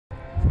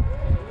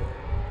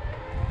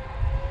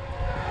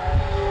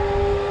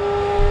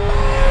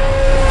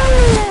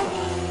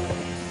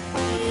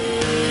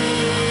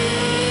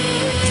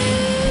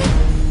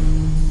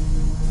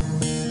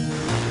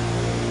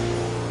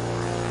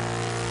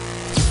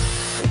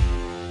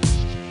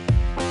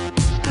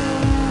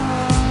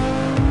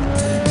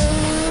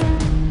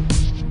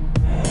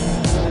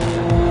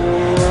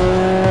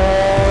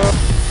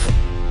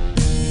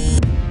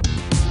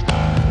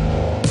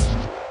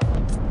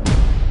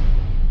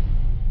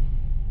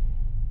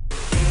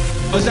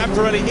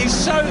Zamperelli is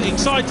so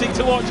exciting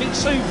to watch, it's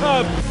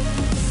superb.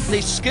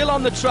 His skill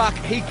on the track,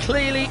 he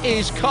clearly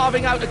is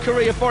carving out a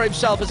career for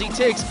himself as he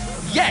takes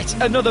yet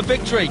another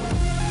victory.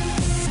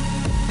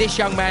 This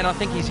young man, I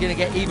think he's going to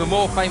get even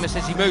more famous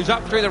as he moves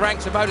up through the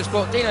ranks of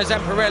motorsport. Dino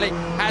Zamperelli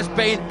has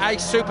been a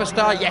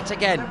superstar yet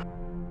again.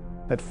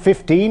 At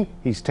 15,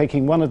 he's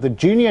taking one of the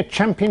junior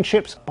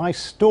championships by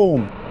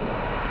storm.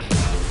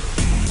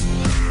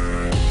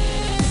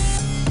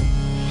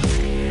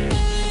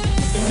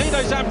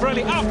 Dino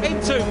Zamperelli up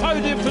into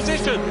podium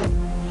position.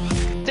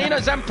 Dino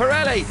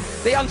Zamperelli,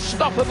 the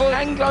unstoppable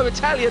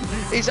Anglo-Italian,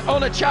 is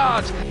on a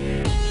charge.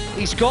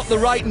 He's got the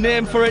right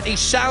name for it. He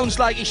sounds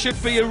like he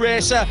should be a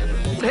racer.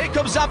 Here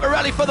comes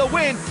Zamperelli for the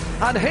win,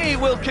 and he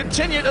will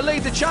continue to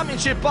lead the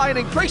championship by an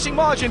increasing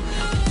margin.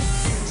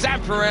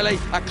 Zamperelli,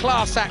 a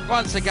class act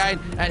once again,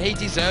 and he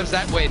deserves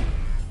that win.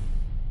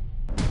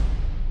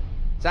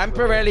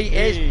 Zamperelli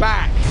is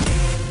back.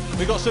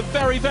 We've got some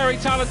very, very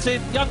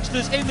talented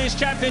youngsters in this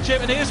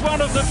championship, and here's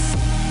one of them.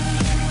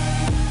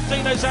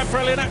 Dino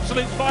Zamperelli, an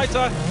absolute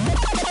fighter.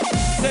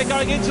 They're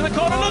going into the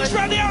corner, looks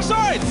round the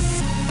outside.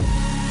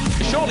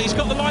 Surely he's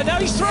got the line now,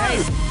 he's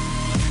through.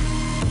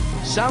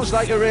 Sounds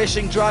like a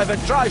racing driver,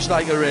 drives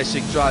like a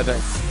racing driver.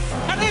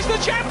 And he's the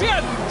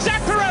champion!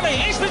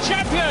 Zamperelli is the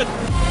champion!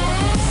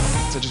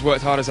 So I just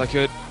worked hard as I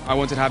could. I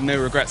wanted to have no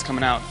regrets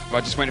coming out.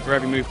 I just went for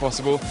every move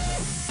possible.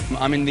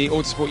 I'm in the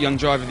Autosport Young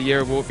Driver of the Year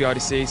award for the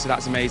IDC, so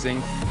that's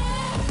amazing.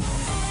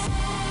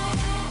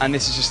 And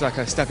this is just like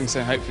a stepping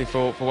stone, hopefully,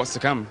 for what's to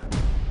come.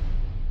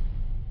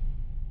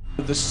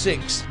 The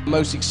 6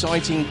 most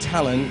exciting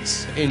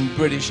talents in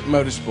British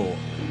motorsport.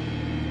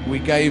 We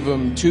gave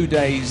them 2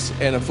 days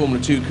in a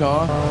Formula 2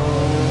 car.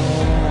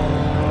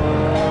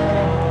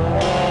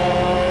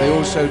 They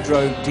also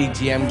drove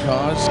DTM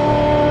cars.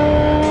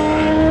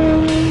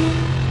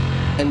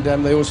 And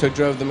they also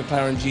drove the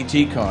McLaren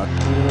GT car.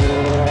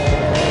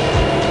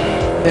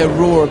 Their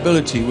raw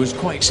ability was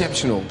quite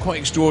exceptional, quite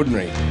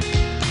extraordinary.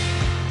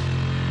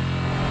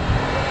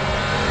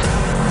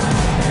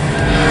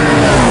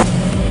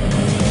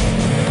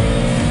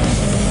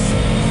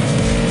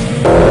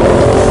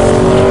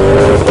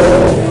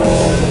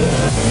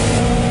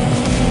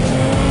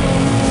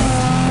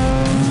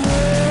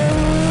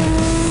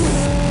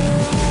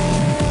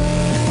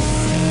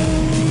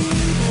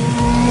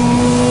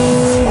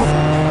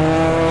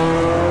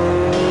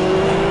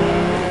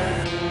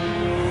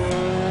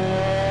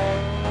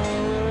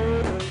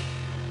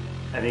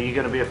 And are you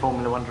going to be a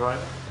Formula 1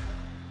 driver?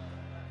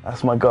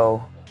 That's my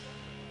goal,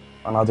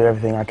 and I'll do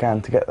everything I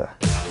can to get there.